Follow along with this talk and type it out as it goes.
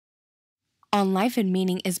On Life and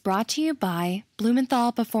Meaning is brought to you by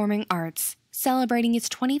Blumenthal Performing Arts, celebrating its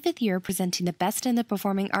 25th year presenting the best in the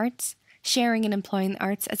performing arts, sharing and employing the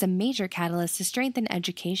arts as a major catalyst to strengthen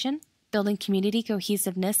education, building community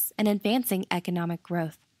cohesiveness, and advancing economic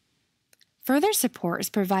growth. Further support is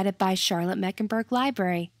provided by Jerald Melberg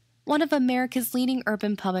Gallery, one of America's leading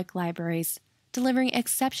urban public libraries, delivering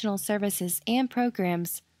exceptional services and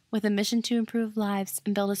programs with a mission to improve lives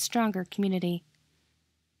and build a stronger community.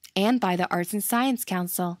 And by the Arts and Science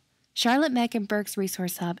Council, Jerald Melberg's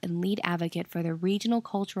resource hub and lead advocate for the regional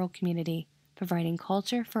cultural community, providing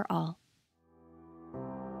culture for all.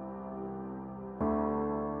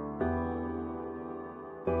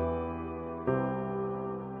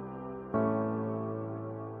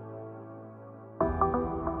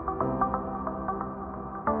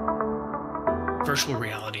 Virtual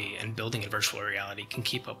reality and building in virtual reality can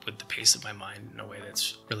keep up with the pace of my mind in a way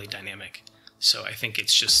that's really dynamic. So I think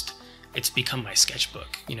it's become my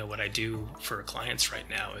sketchbook. You know, what I do for clients right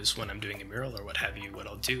now is when I'm doing a mural or what have you, what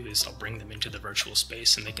I'll do is I'll bring them into the virtual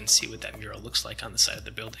space and they can see what that mural looks like on the side of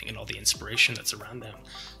the building and all the inspiration that's around them.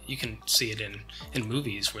 You can see it in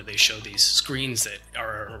movies where they show these screens that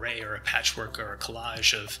are an array or a patchwork or a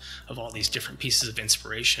collage of all these different pieces of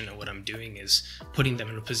inspiration, and what I'm doing is putting them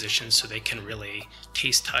in a position so they can really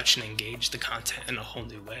taste, touch, and engage the content in a whole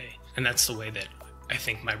new way. And that's the way that I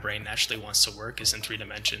think my brain naturally wants to work, is in 3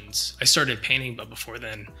 dimensions. I started painting, but before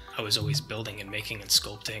then I was always building and making and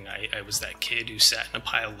sculpting. I was that kid who sat in a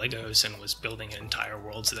pile of Legos and was building entire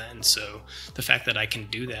worlds then. So the fact that I can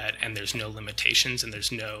do that and there's no limitations and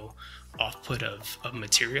there's no off-put of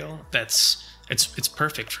material, it's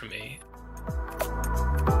perfect for me.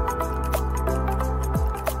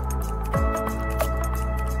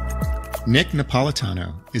 Nick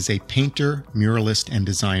Napoletano is a painter, muralist, and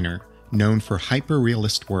designer known for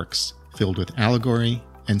hyperrealist works filled with allegory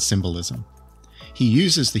and symbolism. He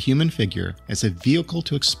uses the human figure as a vehicle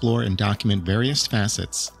to explore and document various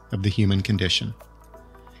facets of the human condition.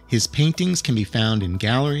 His paintings can be found in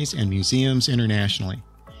galleries and museums internationally,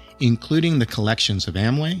 including the collections of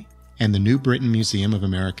Amway and the New Britain Museum of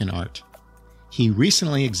American Art. He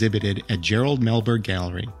recently exhibited at Jerald Melberg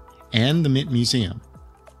Gallery and the Mint Museum.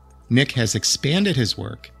 Nick has expanded his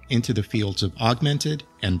work into the fields of augmented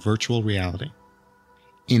and virtual reality.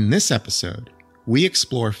 In this episode, we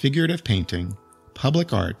explore figurative painting,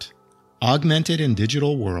 public art, augmented and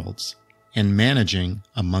digital worlds, and managing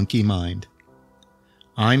a monkey mind.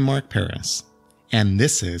 I'm Mark Paris, and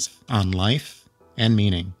this is On Life and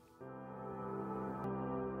Meaning.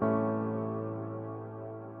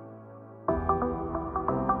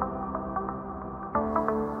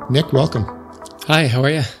 Nick, welcome. Hi, how are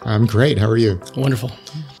you? I'm great. How are you? Wonderful.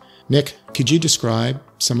 Nick, could you describe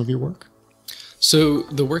some of your work? So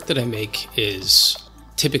the work that I make is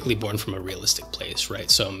typically born from a realistic place, right?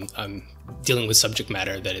 So I'm dealing with subject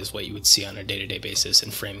matter that is what you would see on a day-to-day basis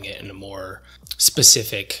and framing it in a more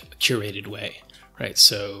specific, curated way, right?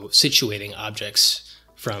 So situating objects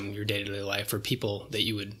from your day-to-day life or people that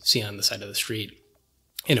you would see on the side of the street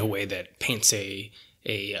in a way that paints a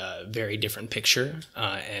very different picture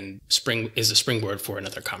and is a springboard for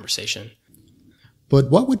another conversation. But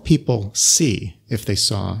what would people see if they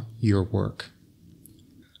saw your work?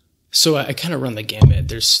 So I kind of run the gamut.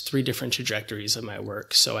 There's 3 different trajectories of my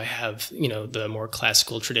work. So I have, the more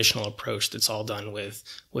classical, traditional approach that's all done with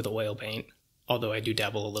oil paint, although I do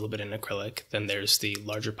dabble a little bit in acrylic. Then there's the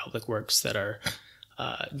larger public works that are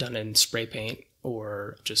done in spray paint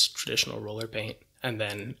or just traditional roller paint. And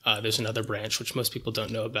then there's another branch, which most people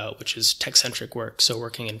don't know about, which is tech-centric work. So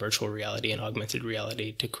working in virtual reality and augmented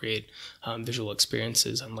reality to create visual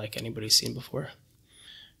experiences unlike anybody's seen before.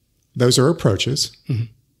 Those are approaches, Mm-hmm.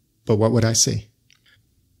 But what would I see?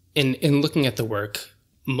 In looking at the work,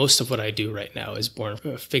 most of what I do right now is born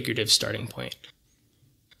from a figurative starting point.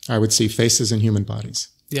 I would see faces and human bodies.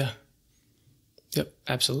 Yeah. Yep,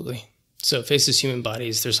 absolutely. So faces, human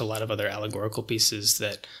bodies, there's a lot of other allegorical pieces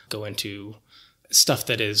that go into stuff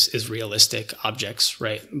that is realistic objects,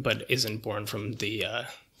 right? But isn't born from the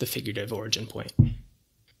figurative origin point.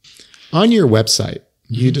 On your website,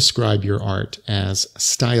 you describe your art as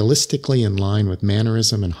stylistically in line with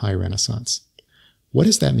mannerism and high Renaissance. What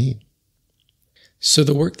does that mean? So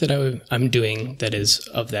the work that I'm doing that is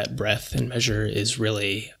of that breadth and measure is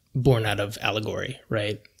really born out of allegory,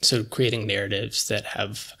 right? So creating narratives that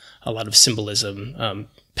have a lot of symbolism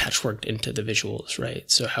patchworked into the visuals,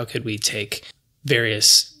 right? So how could we take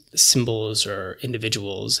various symbols or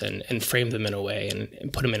individuals and frame them in a way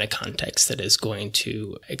and put them in a context that is going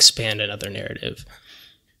to expand another narrative?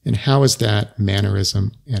 And how is that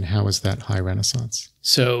mannerism and how is that high Renaissance?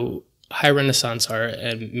 So high Renaissance art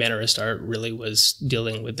and Mannerist art really was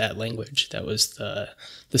dealing with that language. That was the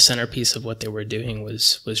centerpiece of what they were doing,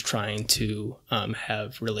 was trying to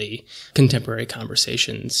have really contemporary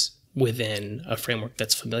conversations within a framework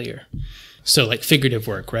that's familiar. So like figurative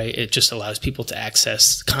work, right? It just allows people to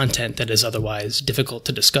access content that is otherwise difficult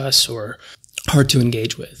to discuss or hard to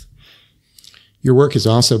engage with. Your work has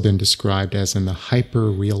also been described as in the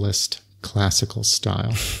hyperrealist classical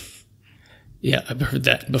style. Yeah, I've heard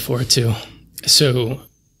that before too. So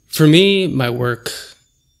for me, my work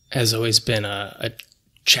has always been a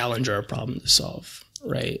challenge or a problem to solve,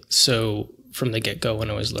 right? So from the get-go,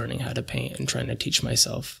 when I was learning how to paint and trying to teach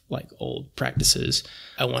myself like old practices,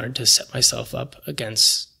 I wanted to set myself up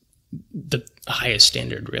against the highest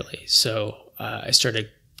standard, really. So I started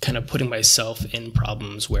kind of putting myself in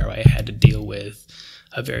problems where I had to deal with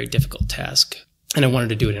a very difficult task. And I wanted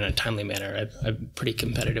to do it in a timely manner. I'm pretty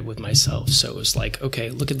competitive with myself. So it was like, okay,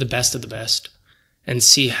 look at the best of the best and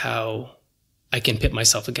see how I can pit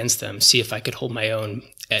myself against them, see if I could hold my own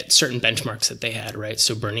at certain benchmarks that they had, right?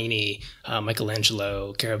 So Bernini,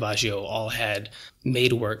 Michelangelo, Caravaggio all had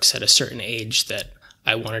made works at a certain age that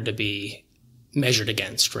I wanted to be measured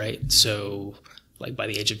against, right? So like by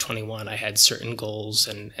the age of 21, I had certain goals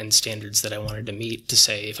and standards that I wanted to meet to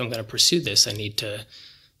say, if I'm going to pursue this, I need to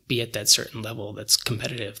be at that certain level that's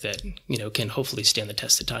competitive, that, you know, can hopefully stand the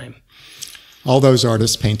test of time. All those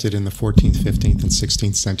artists painted in the 14th, 15th, and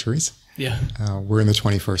 16th centuries. Yeah. We're in the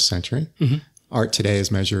 21st century. Mm-hmm. Art today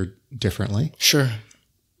is measured differently. Sure.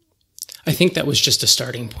 I think that was just a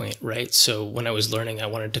starting point, right? So when I was learning, I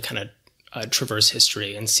wanted to kind of traverse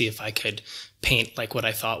history and see if I could paint like what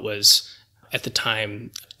I thought was, at the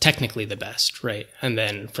time, technically the best, right? And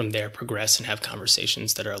then from there progress and have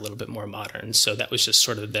conversations that are a little bit more modern. So that was just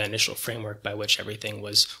sort of the initial framework by which everything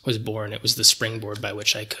was born. It was the springboard by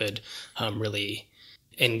which I could really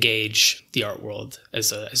engage the art world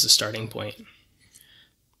as a starting point.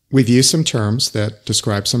 We've used some terms that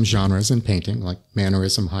describe some genres in painting, like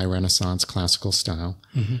Mannerism, High Renaissance, classical style.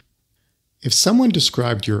 Mm-hmm. If someone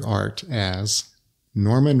described your art as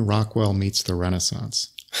Norman Rockwell meets the Renaissance,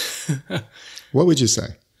 what would you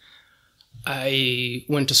say? I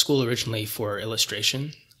went to school originally for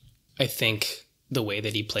illustration. I think the way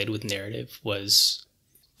that he played with narrative was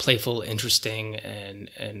playful, interesting,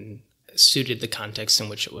 and suited the context in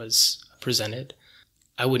which it was presented.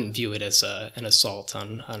 I wouldn't view it as an assault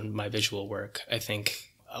on my visual work. I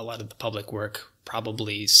think a lot of the public work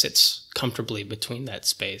probably sits comfortably between that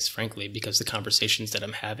space, frankly, because the conversations that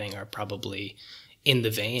I'm having are probably in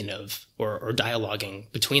the vein of, or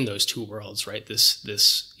dialoguing between those two worlds, right? This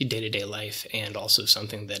day-to-day life and also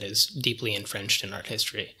something that is deeply entrenched in art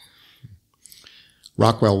history.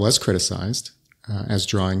 Rockwell was criticized as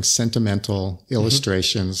drawing sentimental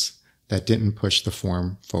illustrations that didn't push the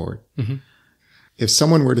form forward. Mm-hmm. If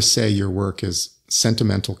someone were to say your work is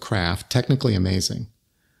sentimental craft, technically amazing,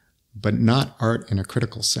 but not art in a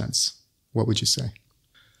critical sense, what would you say?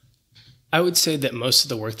 I would say that most of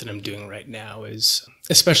the work that I'm doing right now is,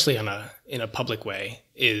 especially in a public way,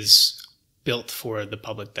 is built for the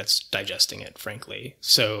public that's digesting it, frankly.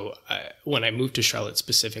 So when I moved to Charlotte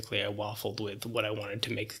specifically, I waffled with what I wanted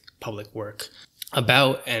to make public work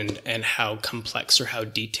about and how complex or how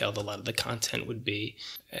detailed a lot of the content would be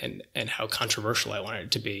and how controversial I wanted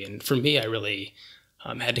it to be. And for me, I really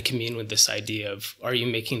had to commune with this idea of, are you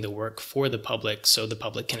making the work for the public so the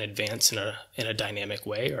public can advance in a dynamic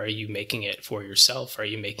way? Or are you making it for yourself? Are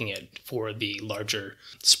you making it for the larger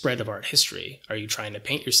spread of art history? Are you trying to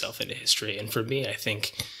paint yourself into history? And for me, I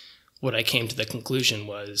think what I came to the conclusion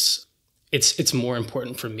was it's more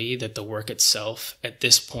important for me that the work itself at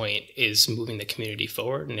this point is moving the community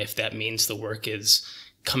forward. And if that means the work is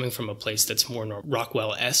coming from a place that's more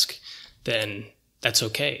Rockwell-esque, then that's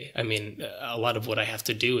okay. I mean, a lot of what I have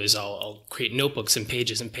to do is I'll create notebooks and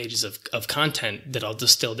pages of content that I'll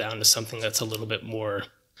distill down to something that's a little bit more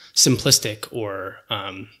simplistic or,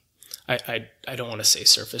 I don't want to say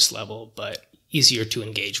surface level, but easier to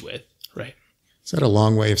engage with, right? Is that a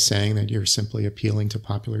long way of saying that you're simply appealing to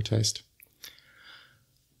popular taste?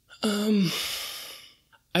 I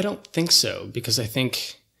don't think so, because I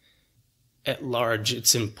think at large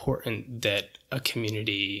it's important that a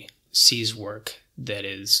community sees work that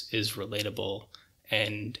is relatable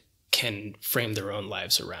and can frame their own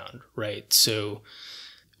lives around, right? So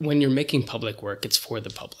when you're making public work, it's for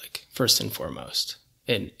the public, first and foremost,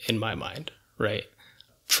 in my mind, right?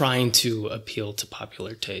 Trying to appeal to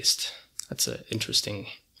popular taste. That's an interesting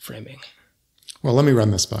framing. Well, let me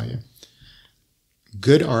run this by you.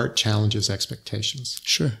 Good art challenges expectations.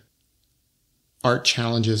 Sure. Art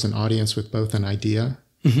challenges an audience with both an idea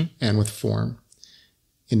and with form.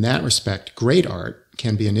 In that respect, great art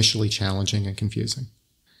can be initially challenging and confusing.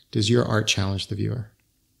 Does your art challenge the viewer?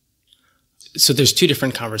 So there's two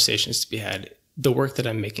different conversations to be had. The work that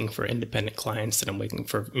I'm making for independent clients, that I'm making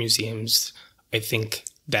for museums, I think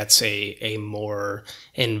that's a more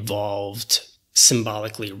involved,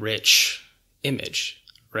 symbolically rich image,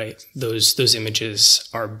 right? Those images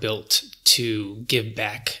are built to give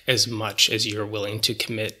back as much as you're willing to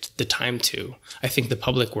commit the time to. I think the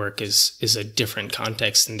public work is a different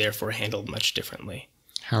context and therefore handled much differently.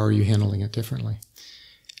 How are you handling it differently?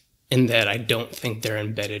 In that I don't think they're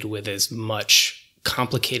embedded with as much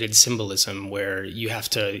complicated symbolism where you have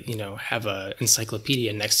to, have an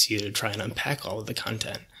encyclopedia next to you to try and unpack all of the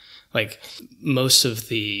content. Like most of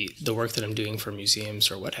the work that I'm doing for museums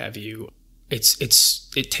or what have you,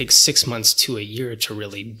 it takes 6 months to a year to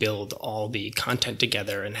really build all the content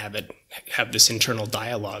together and have this internal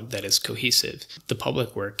dialogue that is cohesive. The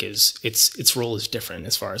public work its role is different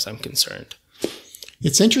as far as I'm concerned.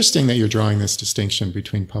 It's interesting that you're drawing this distinction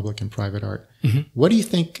between public and private art. Mm-hmm. What do you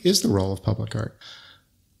think is the role of public art?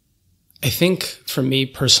 I think for me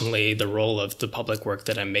personally, the role of the public work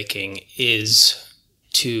that I'm making is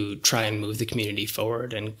to try and move the community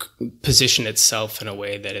forward and position itself in a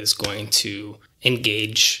way that is going to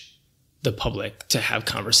engage the public to have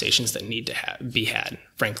conversations that need to be had,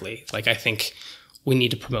 frankly. Like I think we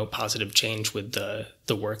need to promote positive change with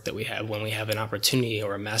the work that we have. When we have an opportunity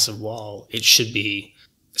or a massive wall, it should be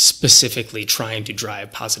specifically trying to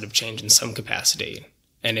drive positive change in some capacity.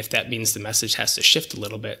 And if that means the message has to shift a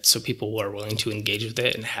little bit so people are willing to engage with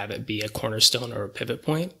it and have it be a cornerstone or a pivot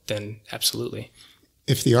point, then absolutely.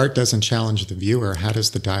 If the art doesn't challenge the viewer, how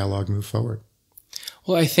does the dialogue move forward?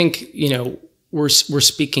 Well, I think, we're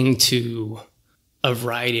speaking to a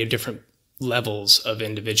variety of different levels of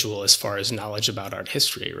individual as far as knowledge about art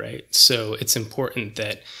history, right? So it's important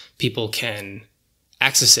that people can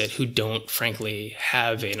access it who don't, frankly,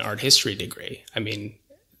 have an art history degree. I mean,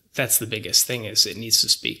 that's the biggest thing, is it needs to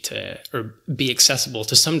speak to or be accessible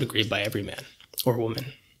to some degree by every man or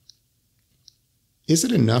woman. Is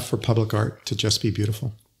it enough for public art to just be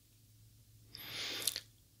beautiful?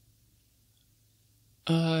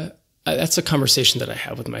 That's a conversation that I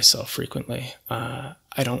have with myself frequently. I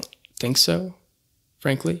don't think so,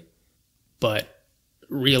 frankly, but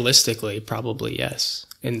realistically, probably yes.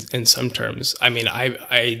 In some terms, I mean,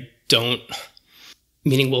 I don't.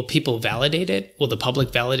 Meaning, will people validate it? Will the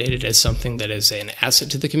public validate it as something that is an asset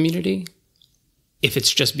to the community? If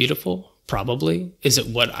it's just beautiful, probably. Is it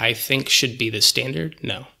what I think should be the standard?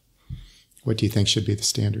 No. What do you think should be the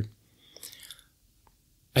standard?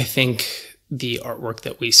 I think the artwork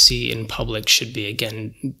that we see in public should be,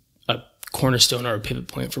 again, a cornerstone or a pivot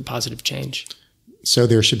point for positive change. So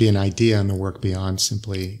there should be an idea in the work beyond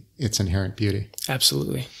simply its inherent beauty.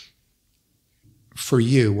 Absolutely. For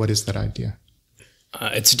you, what is that idea?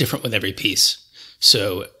 It's different with every piece.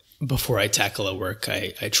 So before I tackle a work,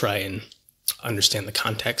 I try and understand the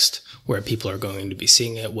context, where people are going to be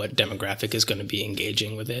seeing it, what demographic is going to be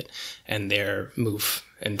engaging with it, and their move,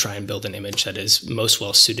 and try and build an image that is most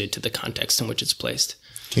well suited to the context in which it's placed.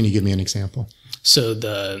 Can you give me an example? So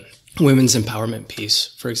the women's empowerment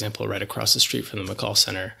piece, for example, right across the street from the McCall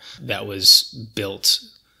Center, that was built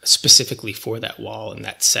specifically for that wall and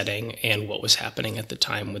that setting and what was happening at the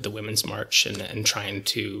time with the Women's March, and trying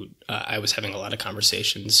to, I was having a lot of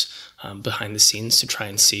conversations behind the scenes to try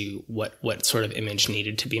and see what sort of image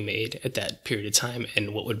needed to be made at that period of time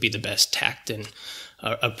and what would be the best tact and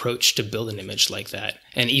approach to build an image like that.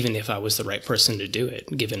 And even if I was the right person to do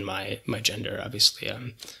it, given my gender, obviously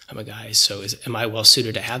I'm a guy, so am I well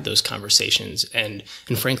suited to have those conversations? And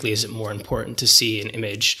frankly, is it more important to see an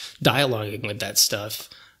image dialoguing with that stuff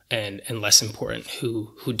and less important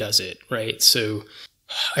who does it, right? So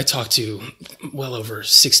I talked to well over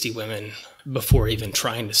 60 women before even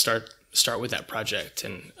trying to start with that project,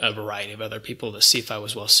 and a variety of other people, to see if I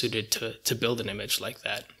was well suited to build an image like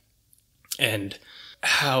that. And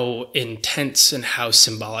how intense and how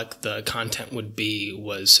symbolic the content would be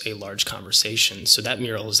was a large conversation. So that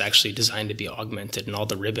mural is actually designed to be augmented, and all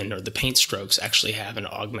the ribbon or the paint strokes actually have an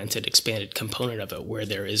augmented, expanded component of it, where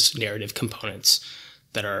there is narrative components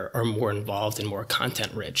that are more involved and more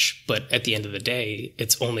content rich. But at the end of the day,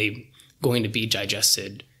 it's only going to be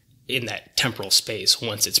digested in that temporal space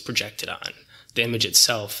once it's projected on. The image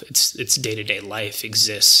itself, its day-to-day life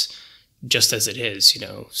exists just as it is,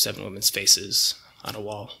 7 women's faces on a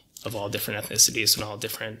wall of all different ethnicities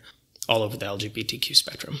and all over the LGBTQ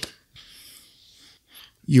spectrum.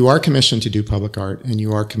 You are commissioned to do public art and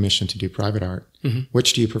you are commissioned to do private art. Mm-hmm.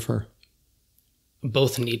 Which do you prefer?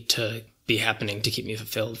 Both need to be happening to keep me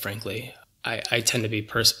fulfilled, frankly. I tend to be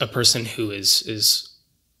a person who is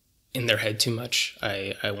in their head too much.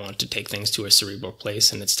 I want to take things to a cerebral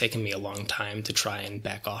place, and it's taken me a long time to try and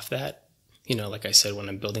back off that. You know, like I said, when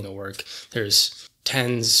I'm building a work, there's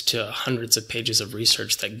tens to hundreds of pages of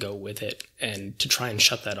research that go with it. And to try and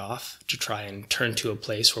shut that off, to try and turn to a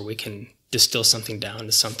place where we can distill something down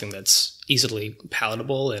to something that's easily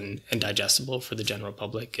palatable and digestible for the general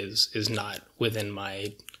public is not within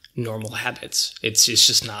my normal habits. It's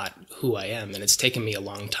just not who I am. And it's taken me a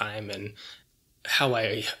long time. And how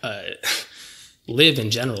I live in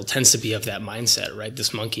general tends to be of that mindset, right?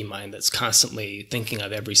 This monkey mind that's constantly thinking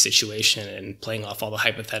of every situation and playing off all the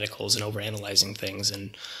hypotheticals and overanalyzing things.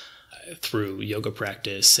 And through yoga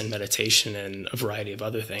practice and meditation and a variety of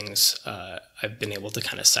other things, I've been able to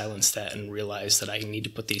kind of silence that and realize that I need to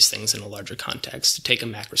put these things in a larger context, to take a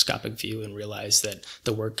macroscopic view and realize that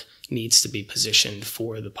the work needs to be positioned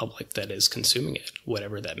for the public that is consuming it,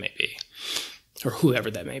 whatever that may be, or whoever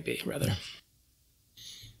that may be, rather.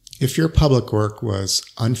 If your public work was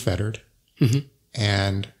unfettered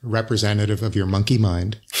and representative of your monkey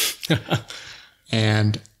mind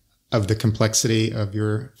and of the complexity of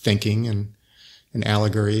your thinking and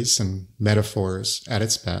allegories and metaphors at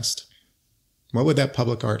its best, what would that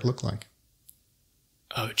public art look like?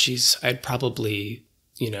 Oh, geez. I'd probably,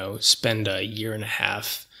 spend a year and a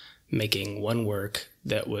half making one work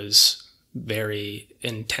that was very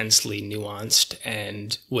intensely nuanced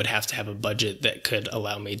and would have to have a budget that could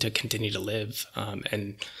allow me to continue to live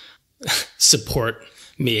and support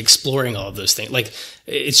me exploring all of those things. Like,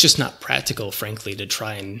 it's just not practical, frankly, to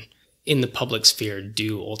try and, in the public sphere,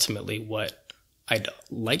 do ultimately what I'd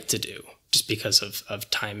like to do just because of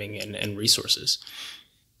timing and resources.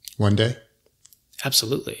 One day?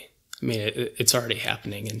 Absolutely. I mean, it's already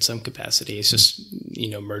happening in some capacity. It's just,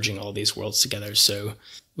 merging all these worlds together so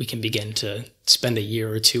we can begin to spend a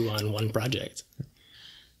year or two on one project.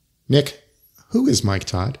 Nick, who is Mike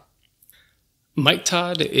Todd? Mike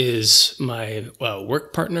Todd is my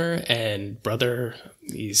work partner and brother.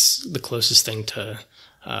 He's the closest thing to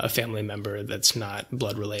a family member that's not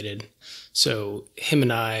blood related. So him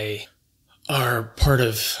and I are part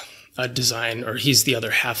of a design, or he's the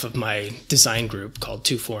other half of my design group called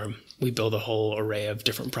Two Form. We build a whole array of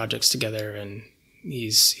different projects together, and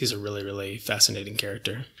he's a really, really fascinating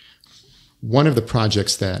character. One of the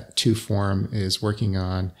projects that Two Form is working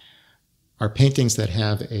on are paintings that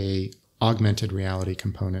have a augmented reality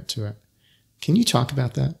component to it. Can you talk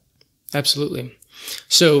about that? Absolutely.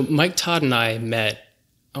 So Mike Todd and I met,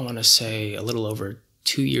 I want to say, a little over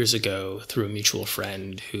 2 years ago through a mutual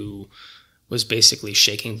friend who was basically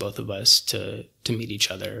shaking both of us to meet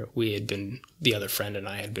each other. The other friend and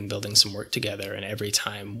I had been building some work together, and every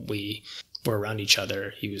time we were around each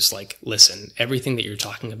other, he was like, listen, everything that you're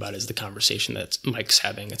talking about is the conversation that Mike's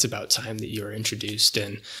having. It's about time that you're introduced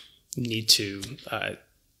and need to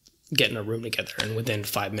get in a room together. And within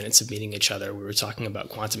 5 minutes of meeting each other, we were talking about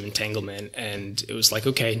quantum entanglement, and it was like,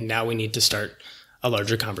 okay, now we need to start a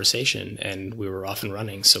larger conversation, and we were off and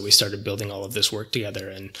running. So we started building all of this work together.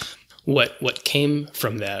 And what came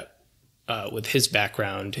from that, with his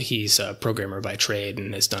background, he's a programmer by trade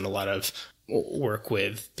and has done a lot of work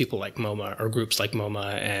with people like MoMA, or groups like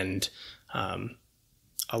MoMA, and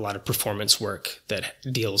a lot of performance work that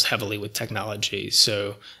deals heavily with technology.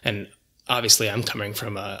 So, and obviously I'm coming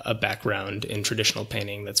from a background in traditional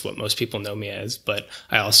painting. That's what most people know me as. But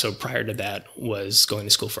I also, prior to that, was going to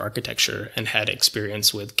school for architecture and had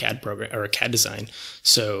experience with CAD CAD design.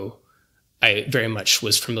 So I very much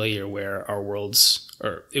was familiar where our worlds,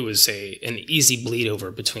 or it was an easy bleed over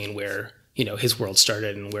between where, his world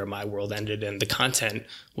started and where my world ended. And the content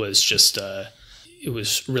was just, it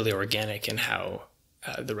was really organic in how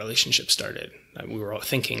the relationship started. We were all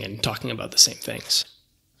thinking and talking about the same things.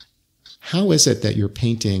 How is it that you're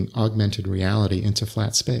painting augmented reality into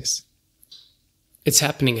flat space? It's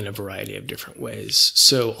happening in a variety of different ways.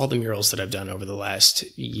 So all the murals that I've done over the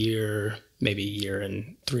last year, maybe a year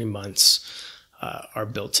and 3 months, are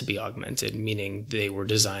built to be augmented, meaning they were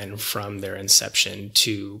designed from their inception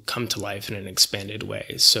to come to life in an expanded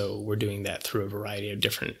way. So we're doing that through a variety of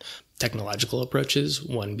different technological approaches,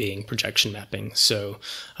 one being projection mapping. So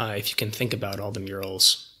if you can think about all the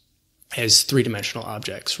murals as three-dimensional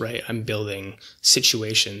objects, right? I'm building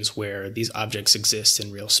situations where these objects exist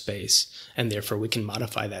in real space, and therefore we can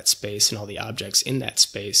modify that space and all the objects in that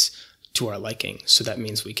space to our liking. So that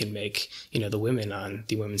means we can make, the women on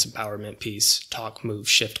the women's empowerment piece talk, move,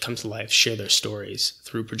 shift, come to life, share their stories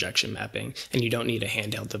through projection mapping. And you don't need a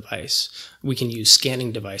handheld device. We can use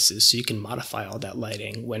scanning devices so you can modify all that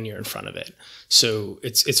lighting when you're in front of it. So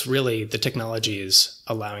it's really, the technology is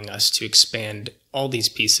allowing us to expand all these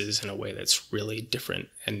pieces in a way that's really different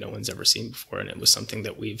and no one's ever seen before. And it was something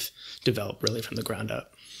that we've developed really from the ground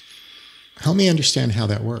up. Help me understand how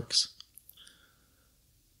that works.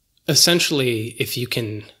 Essentially, if you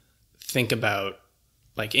can think about,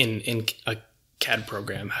 like in a CAD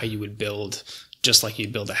program, how you would build, just like you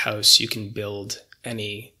build a house, you can build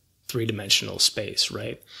any three-dimensional space,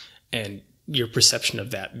 right? And your perception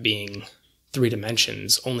of that being 3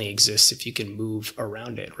 dimensions only exists if you can move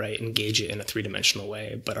around it, right? Engage it in a 3-dimensional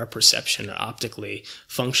way. But our perception optically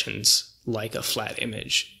functions like a flat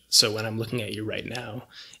image. So when I'm looking at you right now,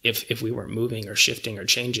 if we weren't moving or shifting or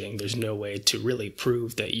changing, there's no way to really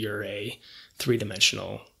prove that you're a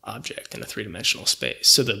 3-dimensional object in a 3-dimensional space.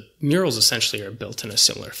 So the murals essentially are built in a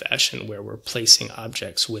similar fashion, where we're placing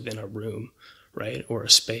objects within a room, right, or a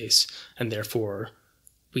space, and therefore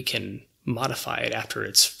we can modify it after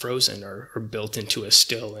it's frozen or built into a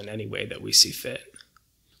still in any way that we see fit.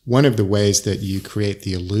 One of the ways that you create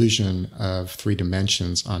the illusion of 3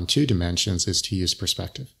 dimensions on 2 dimensions is to use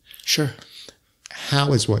perspective. Sure.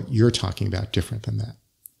 How is what you're talking about different than that?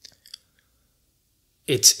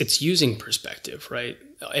 It's using perspective, right?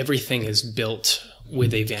 Everything is built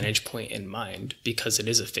with a vantage point in mind because it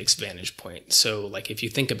is a fixed vantage point. So like if you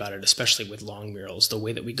think about it, especially with long murals, the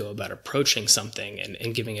way that we go about approaching something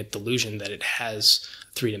and giving it the illusion that it has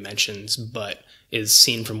 3 dimensions but is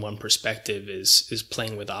seen from one perspective is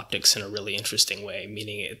playing with optics in a really interesting way,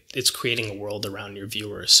 meaning it's creating a world around your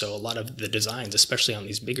viewer. So a lot of the designs, especially on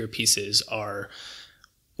these bigger pieces, are,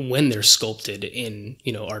 when they're sculpted in,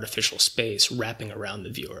 artificial space, wrapping around the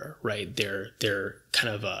viewer, right? They're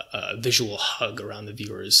kind of a visual hug around the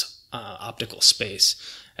viewer's optical space,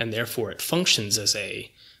 and therefore it functions as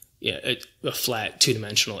a flat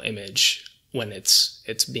 2-dimensional image when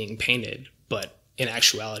it's being painted. But in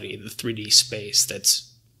actuality, the 3D space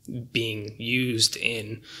that's being used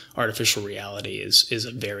in artificial reality is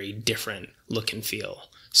a very different look and feel.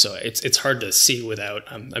 So it's hard to see without,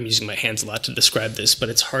 I'm using my hands a lot to describe this, but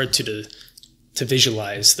it's hard to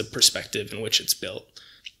visualize the perspective in which it's built.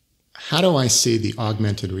 How do I see the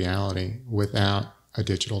augmented reality without a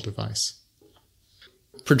digital device?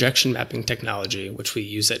 Projection mapping technology, which we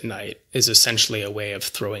use at night, is essentially a way of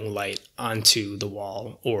throwing light onto the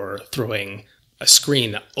wall or throwing a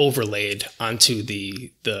screen overlaid onto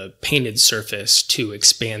the painted surface to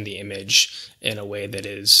expand the image in a way that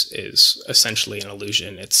is essentially an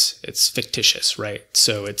illusion. It's fictitious, right?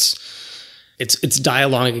 So it's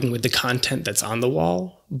dialoguing with the content that's on the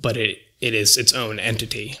wall, but it is its own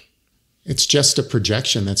entity. It's just a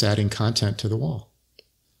projection that's adding content to the wall.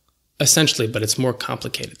 Essentially, but it's more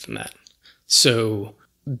complicated than that. So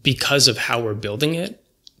because of how we're building it,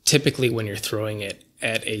 typically when you're throwing it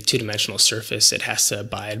at a 2-dimensional surface, it has to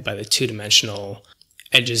abide by the 2-dimensional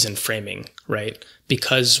edges and framing, right?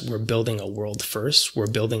 Because we're building a world first, we're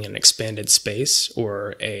building an expanded space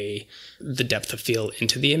or the depth of field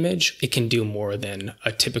into the image. It can do more than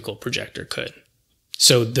a typical projector could.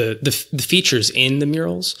 So the features in the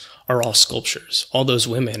murals are all sculptures. All those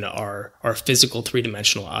women are physical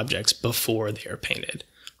 3-dimensional objects before they are painted,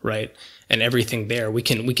 right? And everything there, we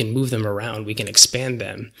can move them around, we can expand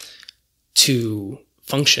them to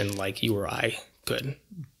function like you or I could.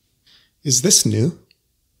 Is this new?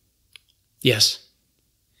 Yes.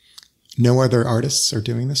 No other artists are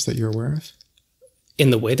doing this that you're aware of? In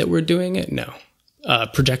the way that we're doing it, no.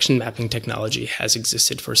 Projection mapping technology has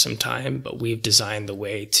existed for some time, but we've designed the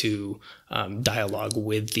way to dialogue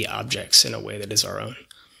with the objects in a way that is our own.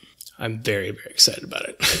 I'm very, very excited about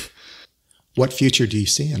it. What future do you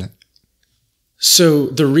see in it? So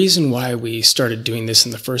the reason why we started doing this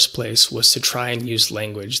in the first place was to try and use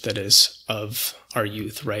language that is of our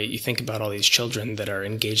youth, right? You think about all these children that are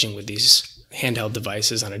engaging with these handheld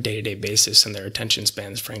devices on a day-to-day basis, and their attention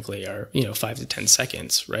spans, frankly, are 5 to 10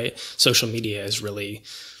 seconds, right? Social media has really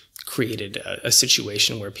created a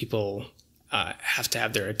situation where people have to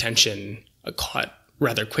have their attention caught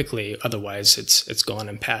rather quickly, otherwise it's gone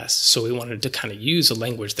and passed. So we wanted to kind of use a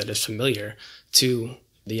language that is familiar to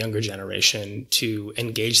the younger generation, to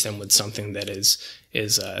engage them with something that is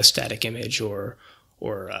a static image or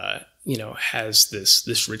has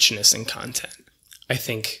this richness in content. I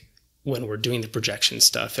think when we're doing the projection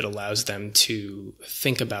stuff, it allows them to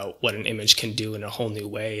think about what an image can do in a whole new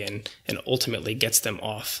way, and ultimately gets them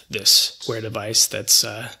off this square device that's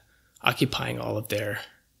occupying all of their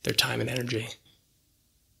time and energy.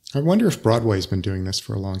 I wonder if Broadway's been doing this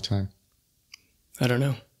for a long time. I don't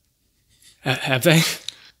know. Have they?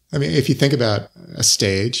 I mean, if you think about a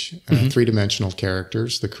stage, 3-dimensional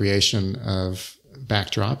characters, the creation of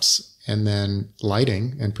backdrops, and then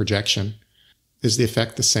lighting and projection, is the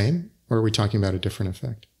effect the same, or are we talking about a different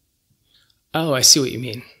effect? Oh, I see what you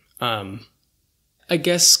mean. I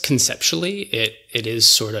guess conceptually, it is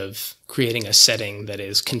sort of creating a setting that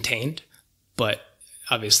is contained, but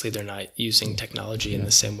obviously they're not using technology in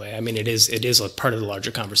the same way. I mean, it is a part of the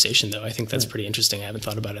larger conversation, though. I think that's pretty interesting. I haven't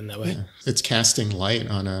thought about it in that way. Yeah. It's casting light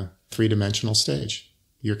on a three-dimensional stage.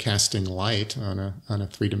 You're casting light on a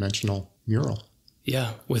three-dimensional mural.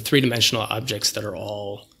 Yeah, with three-dimensional objects that are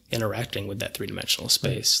all interacting with that three-dimensional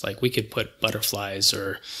space. Like we could put butterflies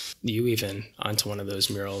or you even onto one of those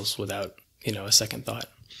murals without, a second thought.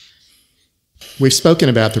 We've spoken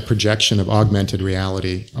about the projection of augmented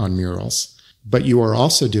reality on murals, but you are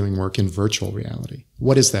also doing work in virtual reality.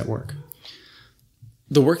 What is that work?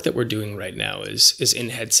 The work that we're doing right now is in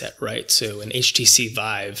headset, right? So an HTC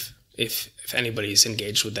Vive, if anybody's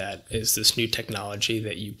engaged with that, is this new technology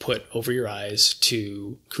that you put over your eyes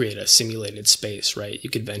to create a simulated space, right? You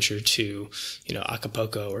could venture to,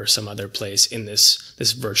 Acapulco or some other place in this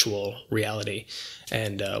virtual reality.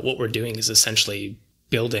 And what we're doing is essentially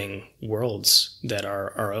building worlds that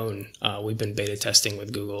are our own. We've been beta testing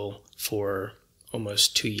with Google for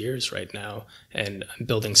almost 2 years right now, and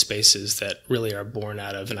building spaces that really are born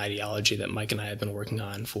out of an ideology that Mike and I have been working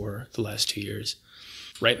on for the last 2 years.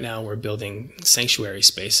 Right now, we're building sanctuary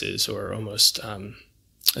spaces, or almost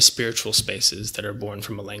spiritual spaces that are born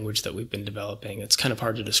from a language that we've been developing. It's kind of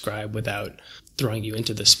hard to describe without throwing you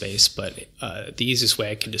into the space, but the easiest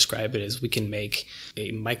way I can describe it is we can make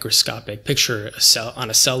a microscopic picture on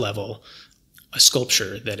a cell level, a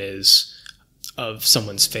sculpture that is of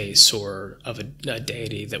someone's face or of a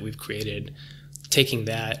deity that we've created, taking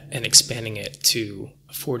that and expanding it to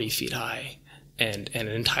 40 feet high. And an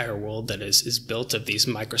entire world that is built of these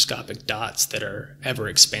microscopic dots that are ever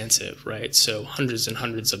expansive, right? So hundreds and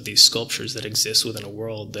hundreds of these sculptures that exist within a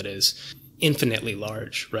world that is infinitely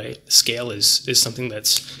large, right? The scale is something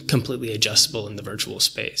that's completely adjustable in the virtual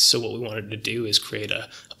space. So what we wanted to do is create a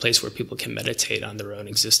place where people can meditate on their own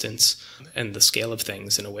existence and the scale of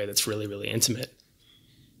things in a way that's really, really intimate.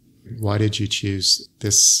 Why did you choose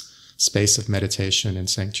this space of meditation and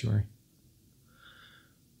sanctuary?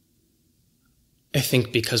 I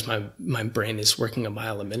think because my brain is working a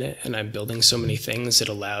mile a minute and I'm building so many things, it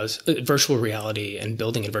allows virtual reality, and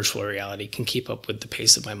building in virtual reality can keep up with the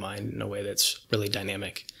pace of my mind in a way that's really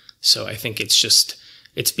dynamic. So I think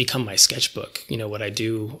it's become my sketchbook. What I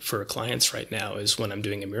do for clients right now is when I'm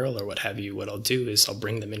doing a mural or what have you, what I'll do is I'll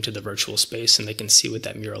bring them into the virtual space and they can see what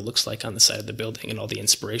that mural looks like on the side of the building and all the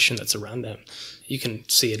inspiration that's around them. You can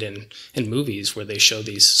see it in movies where they show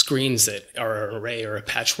these screens that are an array or a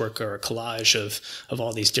patchwork or a collage of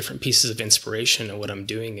all these different pieces of inspiration. And what I'm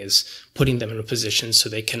doing is putting them in a position so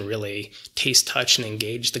they can really taste, touch, and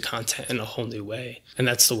engage the content in a whole new way. And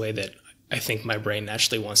that's the way that I think my brain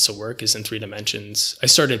naturally wants to work, is in 3 dimensions. I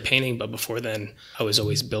started painting, but before then, I was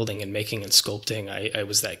always building and making and sculpting. I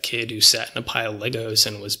was that kid who sat in a pile of Legos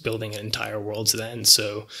and was building entire worlds then.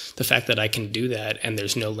 So the fact that I can do that and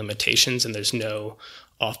there's no limitations and there's no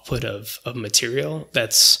off-put of material,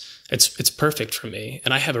 it's perfect for me.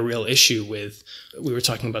 And I have a real issue with, we were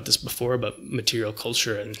talking about this before, about material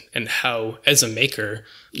culture and how, as a maker,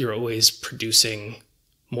 you're always producing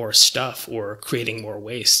more stuff or creating more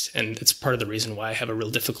waste. And it's part of the reason why I have a real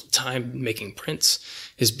difficult time making prints,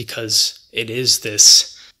 is because it is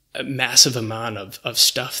this massive amount of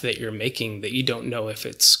stuff that you're making that you don't know if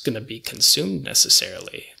it's going to be consumed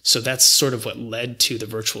necessarily. So that's sort of what led to the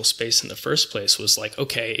virtual space in the first place, was like,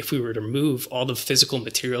 okay, if we were to remove all the physical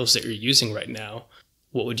materials that you're using right now,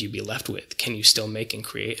 what would you be left with? Can you still make and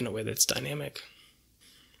create in a way that's dynamic?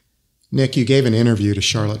 Nick, you gave an interview to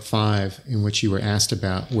Charlotte 5 in which you were asked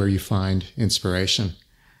about where you find inspiration,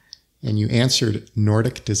 and you answered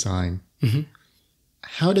Nordic design. Mm-hmm.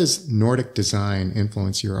 How does Nordic design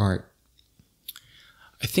influence your art?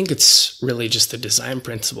 I think it's really just the design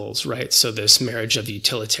principles, right? So this marriage of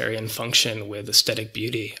utilitarian function with aesthetic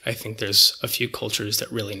beauty, I think there's a few cultures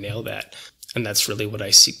that really nail that. And that's really what I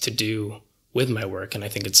seek to do with my work. And I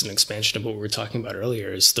think it's an expansion of what we were talking about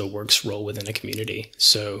earlier, is the work's role within a community.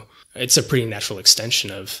 So it's a pretty natural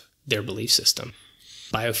extension of their belief system.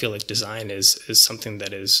 Biophilic design is something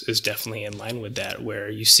that is definitely in line with that, where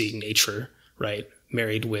you see nature, right,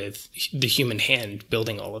 married with the human hand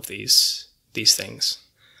building all of these things.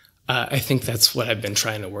 I think that's what I've been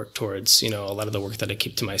trying to work towards. A lot of the work that I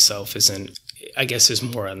keep to myself is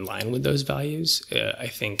more in line with those values. I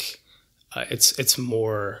think it's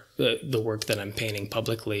more the work that I'm painting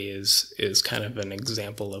publicly is kind of an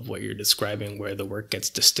example of what you're describing, where the work gets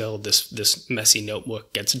distilled. This messy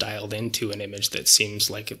notebook gets dialed into an image that seems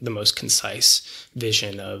like the most concise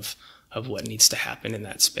vision of what needs to happen in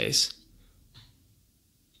that space.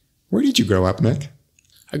 Where did you grow up, Nick?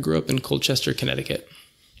 I grew up in Colchester, Connecticut.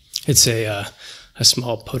 It's a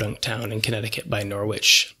small podunk town in Connecticut by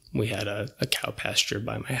Norwich. We had a cow pasture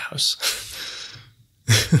by my house.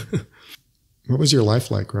 What was your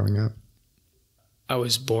life like growing up? I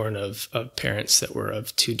was born of parents that were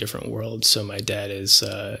of two different worlds. So my dad is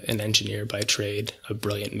an engineer by trade, a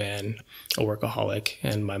brilliant man, a workaholic.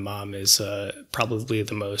 And my mom is probably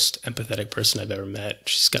the most empathetic person I've ever met.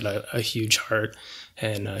 She's got a huge heart,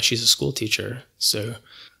 and she's a school teacher. So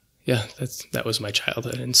yeah, that was my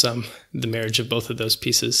childhood. And the marriage of both of those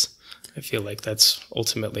pieces, I feel like that's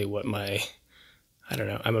ultimately what I don't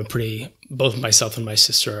know, both myself and my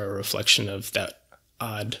sister are a reflection of that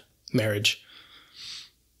odd marriage.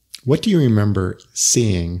 What do you remember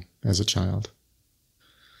seeing as a child?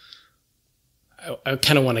 I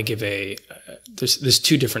kind of want to give there's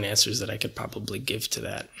two different answers that I could probably give to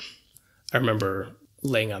that. I remember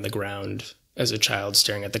laying on the ground as a child,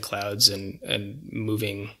 staring at the clouds and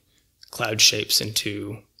moving cloud shapes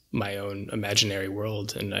into my own imaginary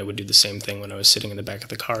world. And I would do the same thing when I was sitting in the back of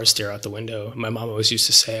the car, stare out the window. My mom always used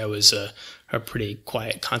to say I was a pretty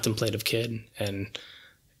quiet, contemplative kid. And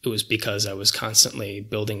it was because I was constantly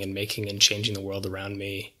building and making and changing the world around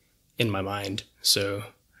me in my mind. So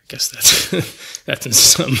I guess that's in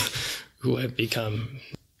sum who I've become.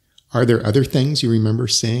 Are there other things you remember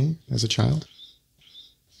seeing as a child?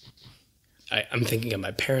 I'm thinking of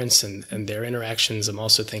my parents and their interactions. I'm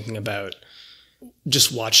also thinking about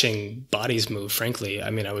just watching bodies move, frankly. I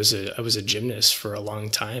mean, I was a gymnast for a long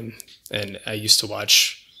time, and I used to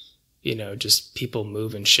watch just people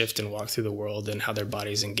move and shift and walk through the world and how their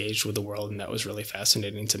bodies engaged with the world. And that was really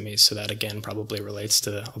fascinating to me. So that, again, probably relates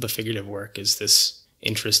to all the figurative work, is this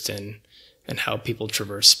interest in how people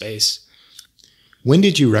traverse space. When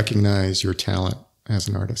did you recognize your talent as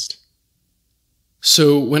an artist?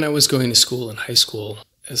 So when I was going to school in high school,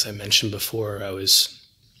 as I mentioned before, I was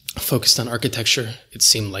focused on architecture. It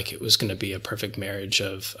seemed like it was going to be a perfect marriage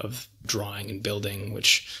of drawing and building,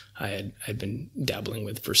 which I had been dabbling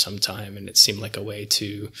with for some time. And it seemed like a way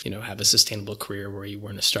to, have a sustainable career where you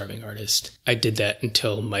weren't a starving artist. I did that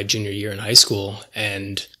until my junior year in high school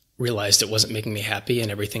and realized it wasn't making me happy,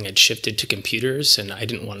 and everything had shifted to computers, and I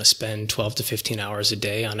didn't want to spend 12 to 15 hours a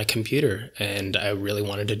day on a computer. And I really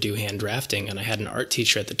wanted to do hand drafting. And I had an art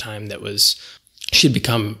teacher at the time she'd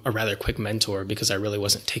become a rather quick mentor because I really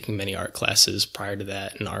wasn't taking many art classes prior to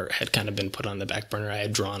that, and art had kind of been put on the back burner. I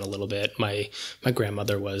had drawn a little bit. My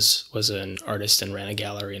grandmother was an artist and ran a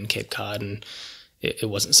gallery in Cape Cod, and it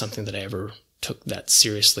wasn't something that I ever took that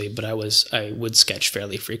seriously, but I would sketch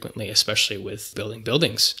fairly frequently, especially with building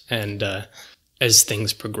buildings. And as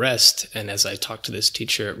things progressed, and as I talked to this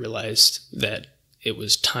teacher, I realized that it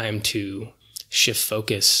was time to shift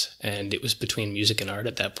focus, and it was between music and art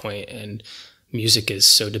at that point. And music is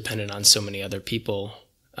so dependent on so many other people.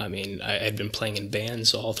 I mean, I had been playing in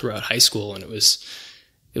bands all throughout high school, and it was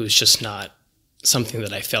just not something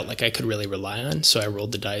that I felt like I could really rely on. So I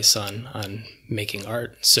rolled the dice on making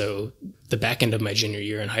art. So the back end of my junior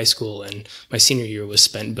year in high school and my senior year was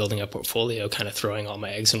spent building a portfolio, kind of throwing all my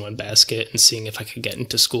eggs in one basket and seeing if I could get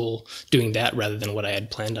into school doing that rather than what I had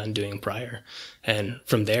planned on doing prior. And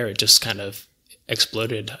from there, it just kind of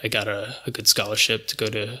exploded. I got a good scholarship to go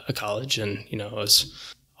to a college, and I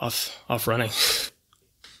was off running.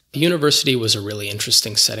 The university was a really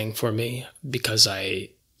interesting setting for me because I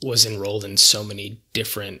was enrolled in so many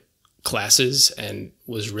different classes and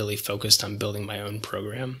was really focused on building my own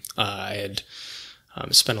program. I had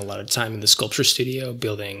spent a lot of time in the sculpture studio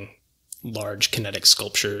building large kinetic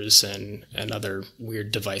sculptures and other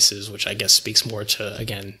weird devices, which I guess speaks more to,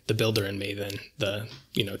 again, the builder in me than the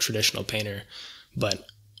traditional painter. But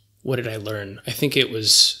what did I learn? I think it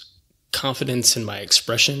was confidence in my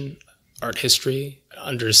expression, art history,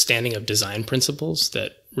 understanding of design principles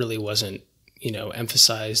that really wasn't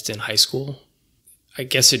emphasized in high school. I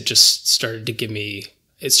guess it just started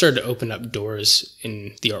to open up doors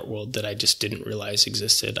in the art world that I just didn't realize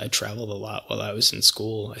existed. I traveled a lot while I was in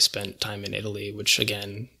school. I spent time in Italy, which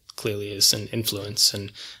again, clearly is an influence,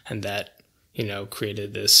 and that,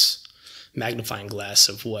 created this magnifying glass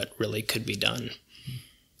of what really could be done.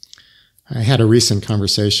 I had a recent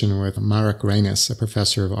conversation with Marek Reynes, a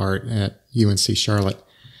professor of art at UNC Charlotte,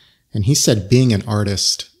 and he said being an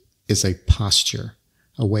artist is a posture,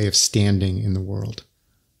 a way of standing in the world.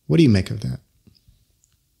 What do you make of that?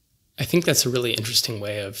 I think that's a really interesting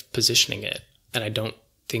way of positioning it, and I don't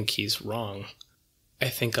think he's wrong. I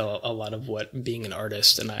think a lot of what being an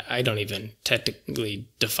artist, and I don't even technically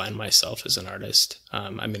define myself as an artist.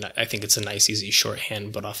 I mean, I think it's a nice, easy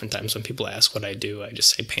shorthand, but oftentimes when people ask what I do, I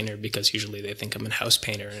just say painter, because usually they think I'm a house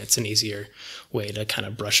painter, and it's an easier way to kind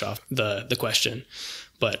of brush off the question.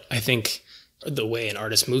 But I think the way an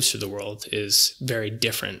artist moves through the world is very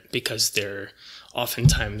different, because they're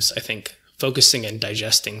oftentimes, I think, focusing and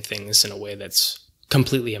digesting things in a way that's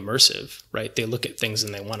completely immersive, right? They look at things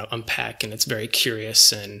and they want to unpack, and it's very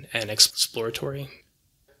curious and exploratory.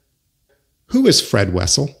 Who is Fred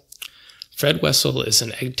Wessel? Fred Wessel is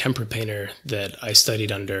an egg tempera painter that I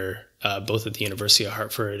studied under both at the University of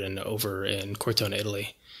Hartford and over in Cortona,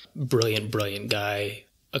 Italy. Brilliant, brilliant guy,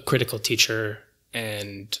 a critical teacher,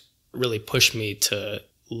 and really pushed me to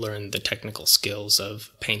learn the technical skills of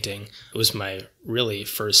painting. It was my really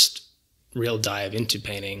first real dive into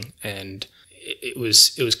painting, and it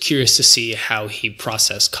was curious to see how he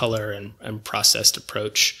processed color and processed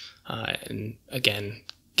approach, and again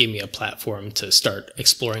gave me a platform to start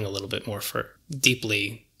exploring a little bit more for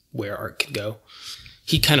deeply where art could go.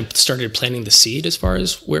 He kind of started planting the seed as far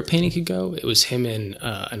as where painting could go. It was him and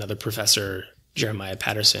another professor, Jeremiah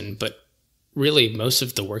Patterson, but really most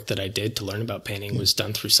of the work that I did to learn about painting was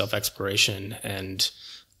done through self-exploration and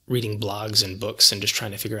reading blogs and books and just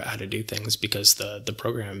trying to figure out how to do things, because the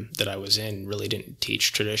program that I was in really didn't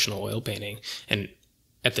teach traditional oil painting. And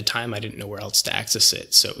at the time, I didn't know where else to access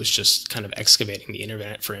it. So it was just kind of excavating the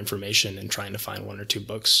internet for information and trying to find one or two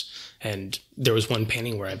books. And there was one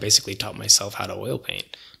painting where I basically taught myself how to oil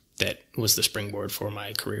paint that was the springboard for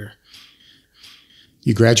my career.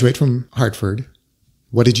 You graduate from Hartford.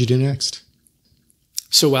 What did you do next?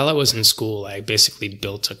 So while I was in school, I basically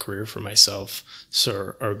built a career for myself,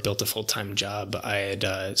 or built a full-time job. I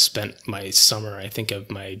had spent my summer, I think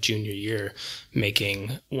of my junior year,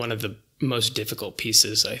 making one of the most difficult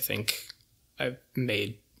pieces I think I've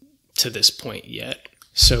made to this point yet.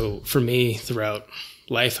 So for me, throughout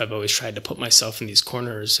life, I've always tried to put myself in these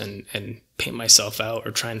corners and paint myself out,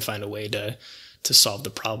 or try and find a way to solve the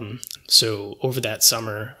problem. So over that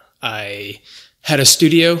summer, I had a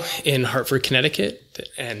studio in Hartford, Connecticut,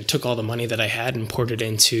 and took all the money that I had and poured it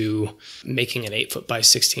into making an 8-foot by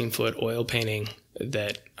 16-foot oil painting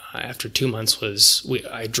that after 2 months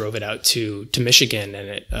I drove it out to Michigan, and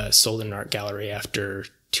it sold in an art gallery after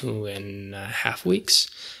 2.5 weeks.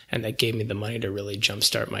 And that gave me the money to really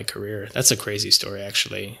jumpstart my career. That's a crazy story,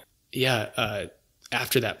 actually. Yeah.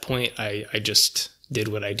 After that point, I just did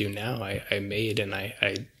what I do now. I made, and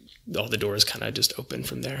all the doors kind of just opened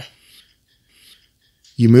from there.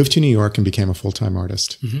 You moved to New York and became a full-time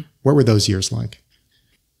artist. Mm-hmm. What were those years like?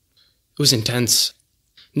 It was intense.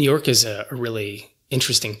 New York is a really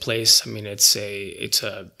interesting place. I mean, it's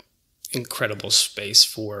a incredible space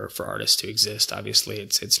for artists to exist. Obviously,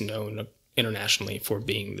 it's known internationally for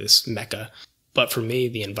being this mecca. But for me,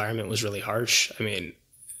 the environment was really harsh. I mean,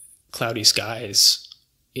 cloudy skies,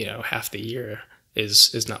 half the year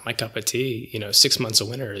is not my cup of tea. 6 months of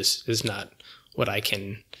winter is not what I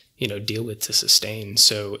can deal with to sustain.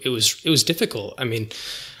 So it was difficult. I mean,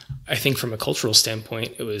 I think from a cultural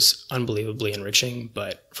standpoint, it was unbelievably enriching,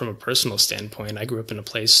 but from a personal standpoint, I grew up in a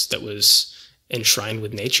place that was enshrined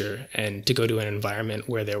with nature, and to go to an environment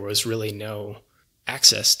where there was really no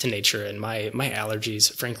access to nature, and my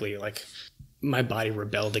allergies, frankly, like my body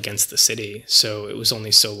rebelled against the city. So it was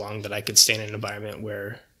only so long that I could stay in an environment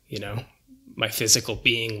where, my physical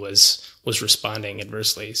being was responding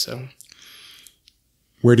adversely. So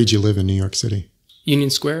where did you live in New York City?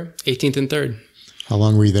 Union Square, 18th and 3rd. How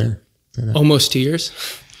long were you there? Almost 2 years.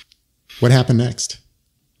 What happened next?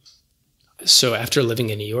 So after living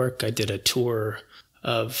in New York, I did a tour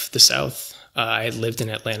of the South. I had lived in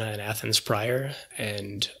Atlanta and Athens prior,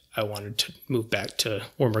 and I wanted to move back to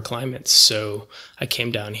warmer climates. So I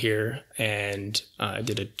came down here and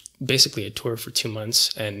did basically a tour for 2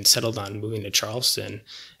 months and settled on moving to Charleston.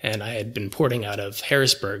 And I had been porting out of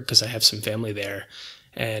Harrisburg because I have some family there.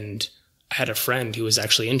 And I had a friend who was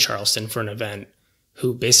actually in Charleston for an event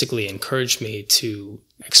who basically encouraged me to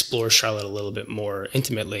explore Charlotte a little bit more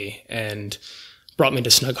intimately, and brought me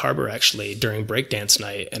to Snug Harbor actually during breakdance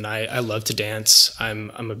night. And I love to dance.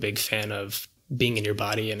 I'm a big fan of being in your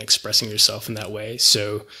body and expressing yourself in that way.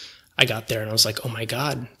 So I got there and I was like, oh my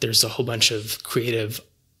God, there's a whole bunch of creative,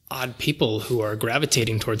 odd people who are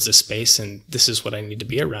gravitating towards this space, and this is what I need to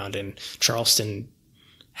be around. And Charleston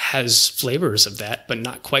has flavors of that, but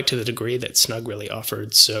not quite to the degree that Snug really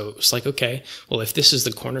offered. So it was like, okay, well, if this is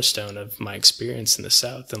the cornerstone of my experience in the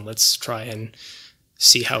South, then let's try and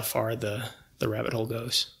see how far the rabbit hole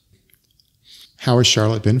goes. How has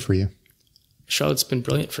Charlotte been for you? Charlotte's been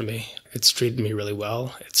brilliant for me. It's treated me really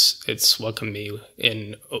well. It's welcomed me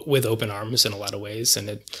in with open arms in a lot of ways,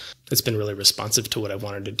 and it's been really responsive to what I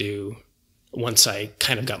wanted to do. Once I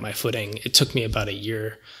kind of got my footing, it took me about a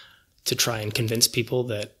year to try and convince people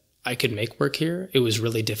that I could make work here. It was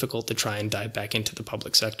really difficult to try and dive back into the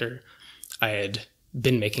public sector. I had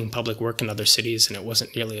been making public work in other cities, and it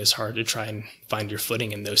wasn't nearly as hard to try and find your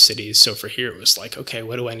footing in those cities. So for here, it was like, okay,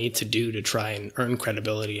 what do I need to do to try and earn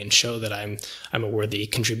credibility and show that I'm a worthy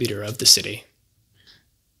contributor of the city?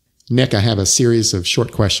 Nick, I have a series of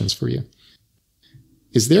short questions for you.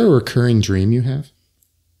 Is there a recurring dream you have?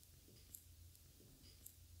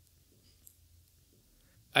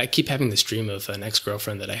 I keep having this dream of an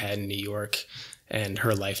ex-girlfriend that I had in New York and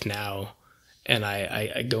her life now. And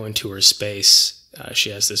I go into her space. She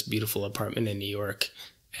has this beautiful apartment in New York,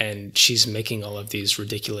 and she's making all of these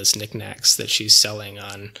ridiculous knickknacks that she's selling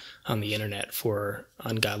on the internet for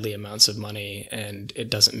ungodly amounts of money, and it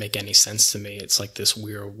doesn't make any sense to me. It's like this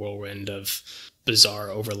weird whirlwind of bizarre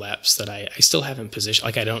overlaps that I still haven't positioned.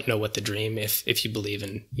 Like, I don't know what the dream, if you believe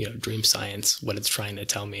in, dream science, what it's trying to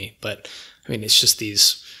tell me. But I mean, it's just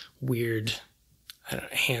these weird,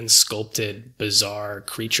 hand-sculpted, bizarre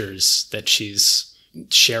creatures that she's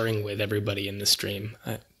sharing with everybody in this dream.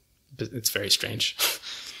 It's very strange.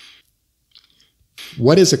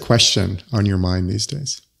 What is a question on your mind these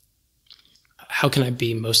days? How can I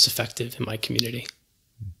be most effective in my community?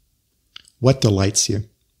 What delights you?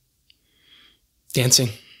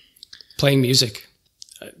 Dancing, playing music,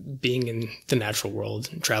 being in the natural world,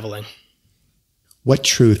 and traveling. What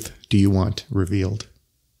truth do you want revealed?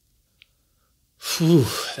 Whew,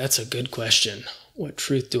 that's a good question. What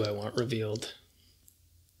truth do I want revealed?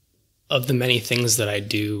 Of the many things that I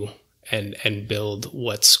do and build,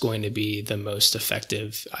 what's going to be the most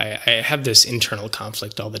effective? I have this internal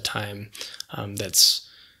conflict all the time that's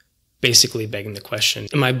basically begging the question,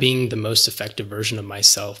 am I being the most effective version of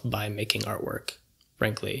myself by making artwork?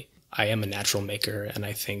 Frankly, I am a natural maker, and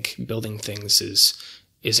I think building things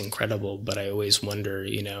is incredible, but I always wonder,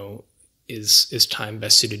 is time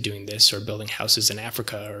best suited doing this, or building houses in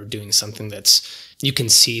Africa, or doing something that's, you can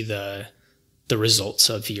see the results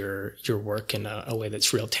of your work in a way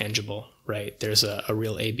that's real tangible, right? There's a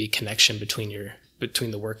real A-B connection between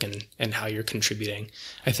the work and how you're contributing.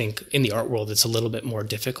 I think in the art world, it's a little bit more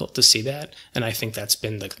difficult to see that. And I think that's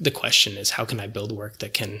been the question, is how can I build work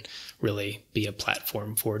that can really be a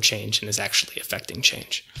platform for change and is actually affecting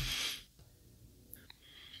change?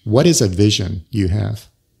 What is a vision you have?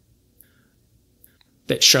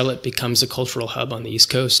 That Charlotte becomes a cultural hub on the East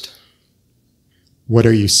Coast. What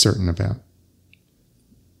are you certain about?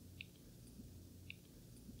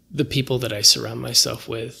 The people that I surround myself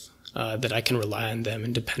with, that I can rely on them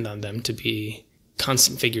and depend on them to be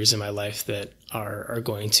constant figures in my life that are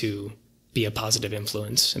going to be a positive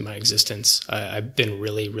influence in my existence. I've been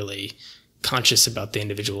really, really conscious about the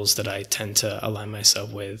individuals that I tend to align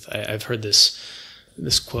myself with. I've heard this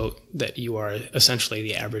quote that you are essentially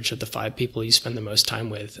the average of the 5 people you spend the most time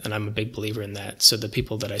with, and I'm a big believer in that. So the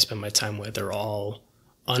people that I spend my time with are all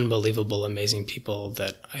unbelievable, amazing people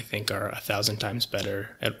that I think are 1,000 times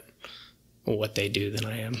better at what they do than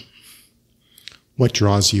I am. What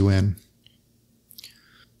draws you in?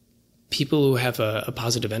 People who have a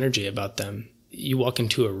positive energy about them. You walk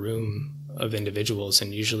into a room of individuals,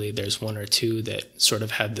 and usually there's 1 or 2 that sort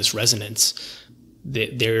of have this resonance.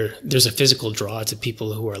 There's a physical draw to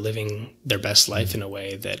people who are living their best life in a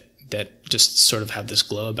way that just sort of have this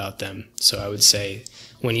glow about them. So I would say,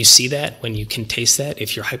 when you see that, when you can taste that,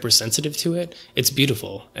 if you're hypersensitive to it, it's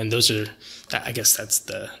beautiful. And I guess that's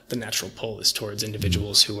the natural pull, is towards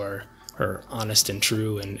individuals who are honest and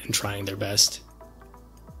true and trying their best.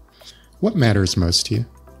 What matters most to you?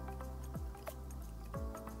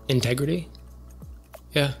 Integrity.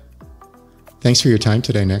 Yeah. Thanks for your time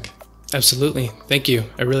today, Nick. Absolutely. Thank you.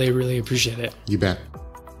 I really, really appreciate it. You bet.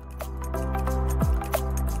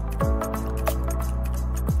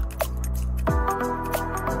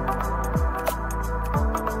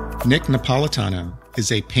 Nick Napoletano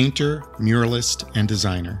is a painter, muralist, and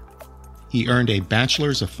designer. He earned a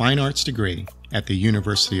Bachelor's of Fine Arts degree at the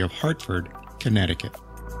University of Hartford, Connecticut.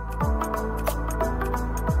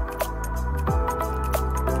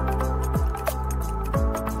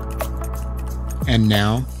 And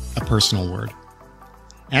now, a personal word.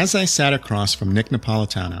 As I sat across from Nick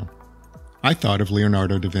Napoletano, I thought of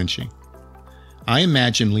Leonardo da Vinci. I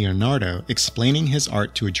imagined Leonardo explaining his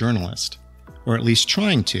art to a journalist, or at least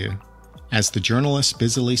trying to, as the journalist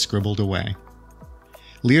busily scribbled away.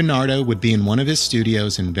 Leonardo would be in one of his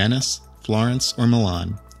studios in Venice, Florence, or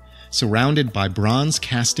Milan, surrounded by bronze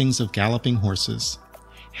castings of galloping horses,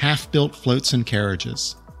 half-built floats and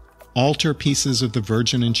carriages, altar pieces of the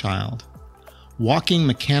Virgin and Child, walking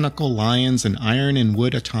mechanical lions and iron and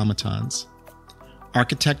wood automatons,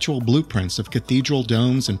 architectural blueprints of cathedral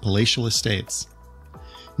domes and palatial estates,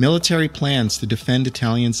 military plans to defend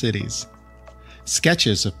Italian cities,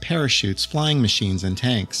 sketches of parachutes, flying machines, and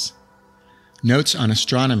tanks, notes on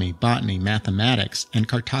astronomy, botany, mathematics, and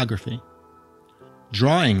cartography,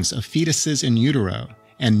 drawings of fetuses in utero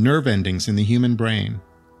and nerve endings in the human brain,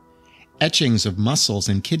 etchings of muscles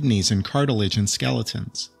and kidneys and cartilage and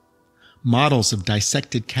skeletons, models of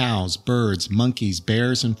dissected cows, birds, monkeys,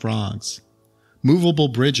 bears, and frogs, movable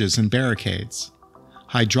bridges and barricades,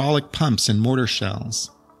 hydraulic pumps and mortar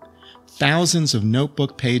shells, thousands of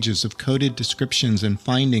notebook pages of coded descriptions and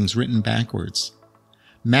findings written backwards,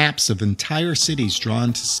 maps of entire cities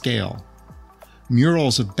drawn to scale,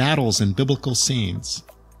 murals of battles and biblical scenes,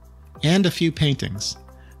 and a few paintings,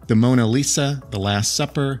 the Mona Lisa, the Last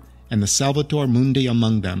Supper, and the Salvator Mundi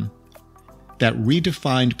among them, that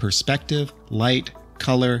redefined perspective, light,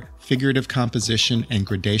 color, figurative composition, and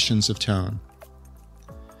gradations of tone.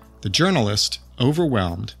 The journalist,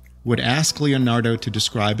 overwhelmed, would ask Leonardo to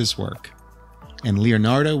describe his work, and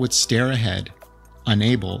Leonardo would stare ahead,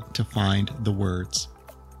 unable to find the words.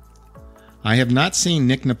 I have not seen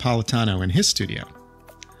Nick Napoletano in his studio,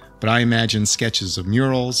 but I imagine sketches of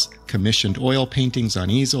murals, commissioned oil paintings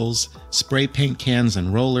on easels, spray paint cans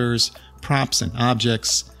and rollers, props and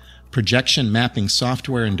objects, projection mapping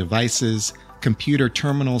software and devices, computer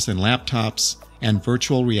terminals and laptops, and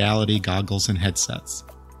virtual reality goggles and headsets.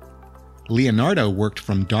 Leonardo worked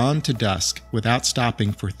from dawn to dusk without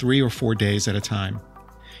stopping for 3 or 4 days at a time.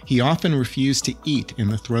 He often refused to eat in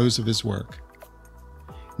the throes of his work.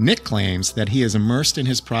 Nick claims that he is immersed in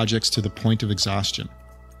his projects to the point of exhaustion.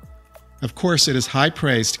 Of course, it is high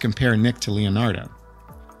praise to compare Nick to Leonardo,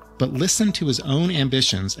 but listen to his own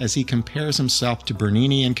ambitions as he compares himself to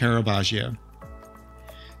Bernini and Caravaggio.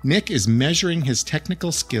 Nick is measuring his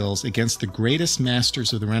technical skills against the greatest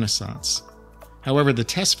masters of the Renaissance. However, the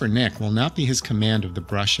test for Nick will not be his command of the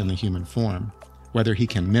brush and the human form, whether he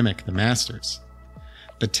can mimic the masters.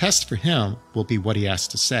 The test for him will be what he has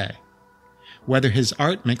to say, whether his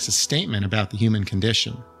art makes a statement about the human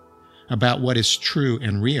condition, about what is true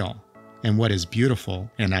and real, and what is beautiful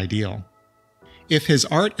and ideal. If his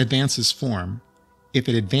art advances form, if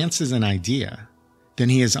it advances an idea, then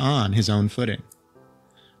he is on his own footing.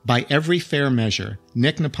 By every fair measure,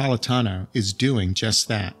 Nick Napoletano is doing just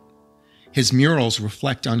that. His murals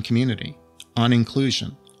reflect on community, on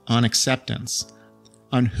inclusion, on acceptance,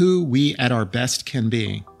 on who we at our best can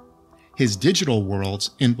be. His digital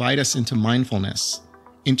worlds invite us into mindfulness,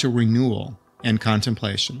 into renewal and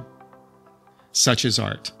contemplation. Such is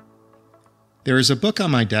art. There is a book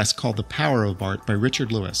on my desk called The Power of Art by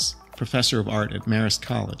Richard Lewis, professor of art at Marist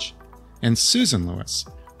College, and Susan Lewis,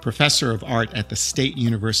 professor of art at the State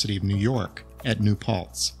University of New York at New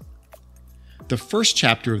Paltz. The first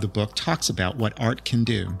chapter of the book talks about what art can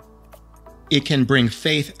do. It can bring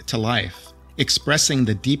faith to life, expressing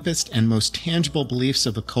the deepest and most tangible beliefs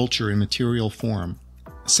of a culture in material form,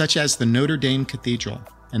 such as the Notre Dame Cathedral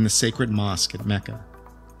and the sacred mosque at Mecca.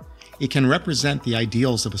 It can represent the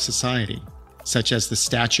ideals of a society, such as the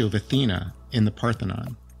statue of Athena in the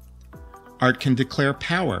Parthenon. Art can declare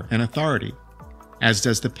power and authority, as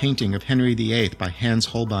does the painting of Henry VIII by Hans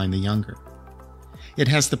Holbein the Younger. It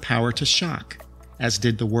has the power to shock, as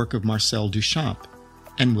did the work of Marcel Duchamp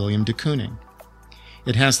and William de Kooning.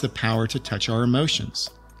 It has the power to touch our emotions,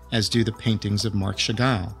 as do the paintings of Marc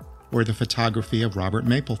Chagall or the photography of Robert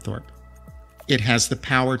Mapplethorpe. It has the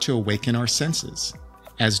power to awaken our senses,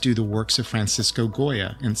 as do the works of Francisco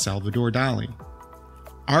Goya and Salvador Dali.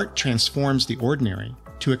 Art transforms the ordinary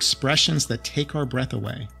to expressions that take our breath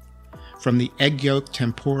away, from the egg yolk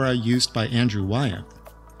tempura used by Andrew Wyeth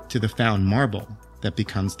to the found marble that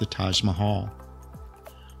becomes the Taj Mahal.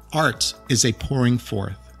 Art is a pouring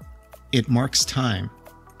forth. It marks time.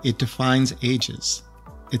 It defines ages.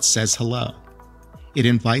 It says hello. It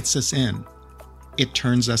invites us in. It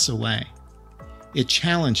turns us away. It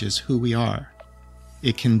challenges who we are.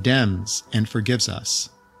 It condemns and forgives us.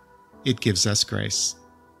 It gives us grace.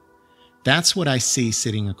 That's what I see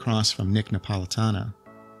sitting across from Nick Napoletano.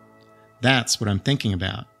 That's what I'm thinking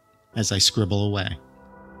about as I scribble away.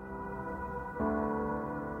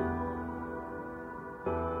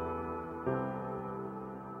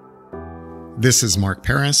 This is Mark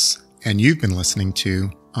Paris, and you've been listening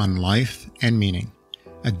to On Life and Meaning.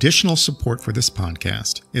 Additional support for this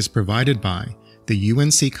podcast is provided by the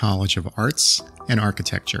UNC College of Arts and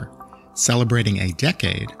Architecture, celebrating a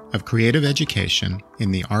decade of creative education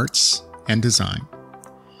in the arts and design.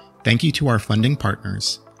 Thank you to our funding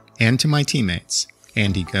partners and to my teammates,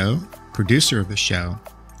 Andy Go, producer of the show,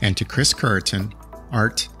 and to Chris Curriton,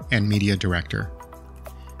 art and media director.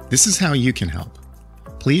 This is how you can help.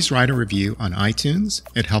 Please write a review on iTunes.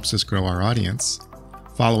 It helps us grow our audience.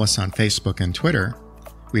 Follow us on Facebook and Twitter.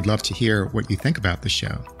 We'd love to hear what you think about the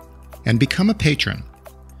show. And become a patron.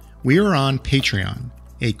 We are on Patreon,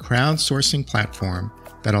 a crowdsourcing platform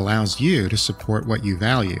that allows you to support what you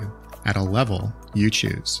value at a level you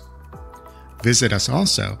choose. Visit us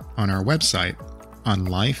also on our website on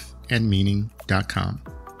lifeandmeaning.com.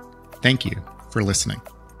 Thank you for listening.